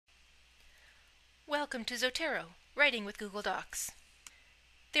Welcome to Zotero, Writing with Google Docs.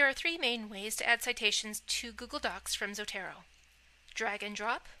 There are three main ways to add citations to Google Docs from Zotero. Drag and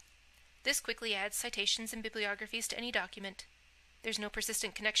drop. This quickly adds citations and bibliographies to any document. There's no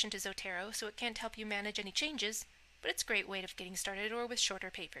persistent connection to Zotero, so it can't help you manage any changes, but it's a great way of getting started or with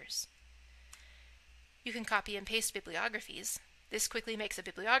shorter papers. You can copy and paste bibliographies. This quickly makes a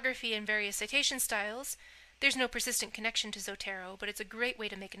bibliography in various citation styles. There's no persistent connection to Zotero, but it's a great way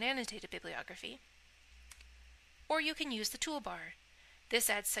to make an annotated bibliography. Or you can use the toolbar. This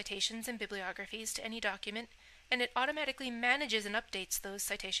adds citations and bibliographies to any document, and it automatically manages and updates those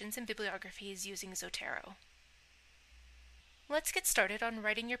citations and bibliographies using Zotero. Let's get started on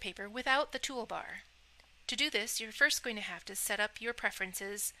writing your paper without the toolbar. To do this, you're first going to have to set up your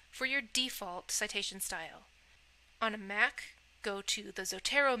preferences for your default citation style. On a Mac, go to the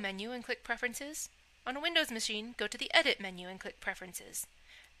Zotero menu and click Preferences. On a Windows machine, go to the Edit menu and click Preferences.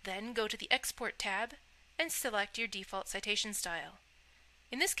 Then go to the Export tab and select your default citation style.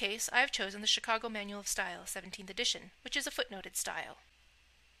 In this case, I have chosen the Chicago Manual of Style 17th edition, which is a footnoted style.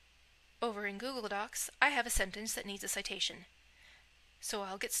 Over in Google Docs, I have a sentence that needs a citation. So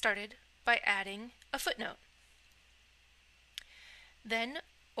I'll get started by adding a footnote. Then,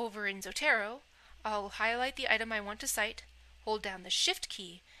 over in Zotero, I'll highlight the item I want to cite, hold down the Shift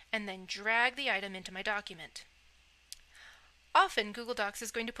key, and then drag the item into my document. Often, Google Docs is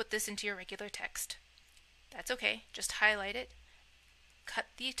going to put this into your regular text. That's okay, just highlight it, cut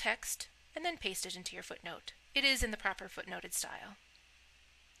the text, and then paste it into your footnote. It is in the proper footnoted style.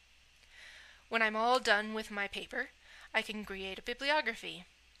 When I'm all done with my paper, I can create a bibliography.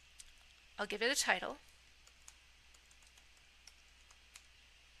 I'll give it a title,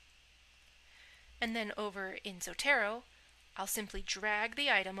 and then over in Zotero, I'll simply drag the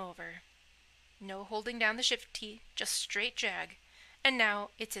item over. No holding down the Shift key, just straight drag, and now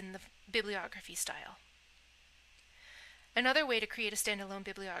it's in the bibliography style. Another way to create a standalone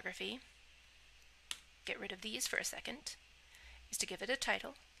bibliography, get rid of these for a second, is to give it a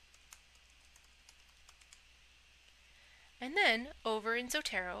title. And then, over in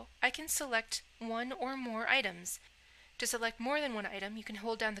Zotero, I can select one or more items. To select more than one item, you can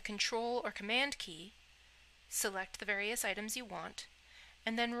hold down the Control or Command key, select the various items you want,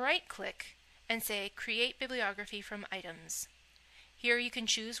 and then right-click and say Create Bibliography from Items. Here you can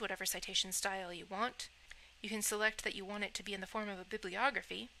choose whatever citation style you want. You can select that you want it to be in the form of a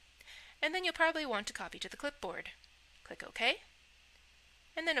bibliography, and then you'll probably want to copy to the clipboard. Click OK,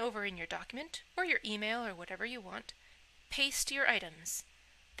 and then over in your document, or your email, or whatever you want, paste your items.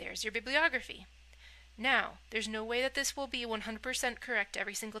 There's your bibliography. Now, there's no way that this will be 100% correct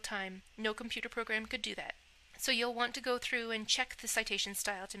every single time. No computer program could do that. So you'll want to go through and check the citation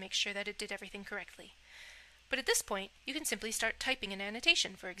style to make sure that it did everything correctly. But at this point, you can simply start typing an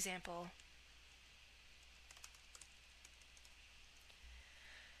annotation, for example.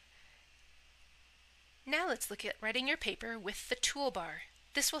 Now let's look at writing your paper with the toolbar.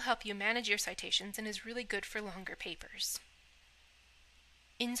 This will help you manage your citations and is really good for longer papers.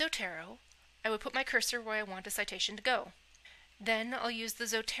 In Zotero, I would put my cursor where I want a citation to go. Then I'll use the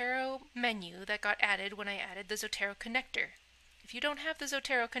Zotero menu that got added when I added the Zotero connector. If you don't have the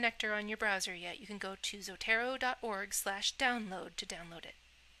Zotero connector on your browser yet, you can go to zotero.org/download to download it.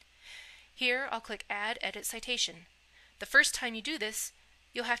 Here I'll click Add Edit Citation. The first time you do this,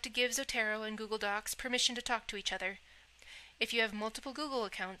 you'll have to give Zotero and Google Docs permission to talk to each other. If you have multiple Google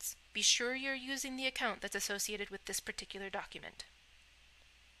accounts, be sure you're using the account that's associated with this particular document.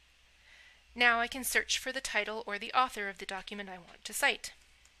 Now I can search for the title or the author of the document I want to cite.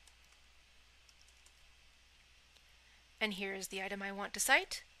 And here is the item I want to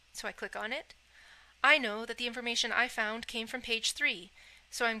cite, so I click on it. I know that the information I found came from page 3,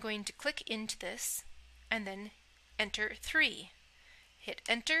 so I'm going to click into this and then enter 3. Hit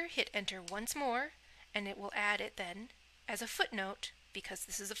enter once more, and it will add it then as a footnote, because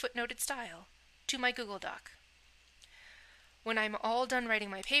this is a footnoted style, to my Google Doc. When I'm all done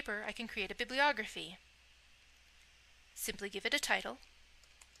writing my paper, I can create a bibliography. Simply give it a title,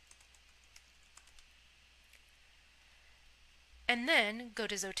 and then go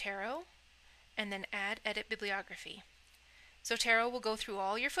to Zotero, and then add Edit Bibliography. Zotero will go through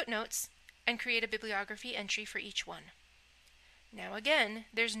all your footnotes and create a bibliography entry for each one. Now again,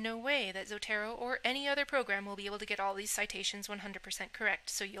 there's no way that Zotero or any other program will be able to get all these citations 100% correct,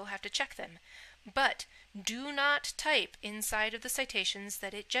 so you'll have to check them. But do not type inside of the citations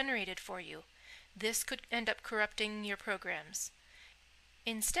that it generated for you. This could end up corrupting your programs.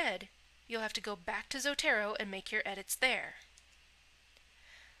 Instead, you'll have to go back to Zotero and make your edits there.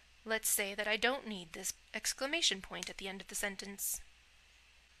 Let's say that I don't need this exclamation point at the end of the sentence.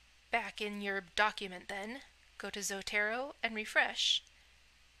 Back in your document then, go to Zotero and refresh.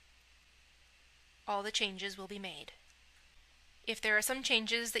 All the changes will be made. If there are some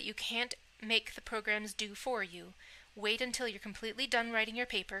changes that you can't make the programs do for you, wait until you're completely done writing your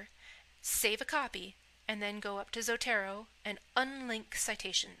paper, save a copy, and then go up to Zotero and unlink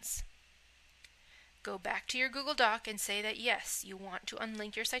citations. Go back to your Google Doc and say that yes, you want to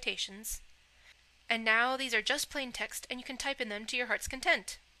unlink your citations. And now these are just plain text and you can type in them to your heart's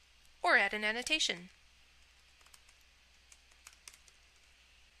content. Or add an annotation.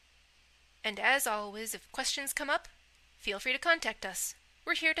 And as always, if questions come up, feel free to contact us.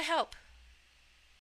 We're here to help.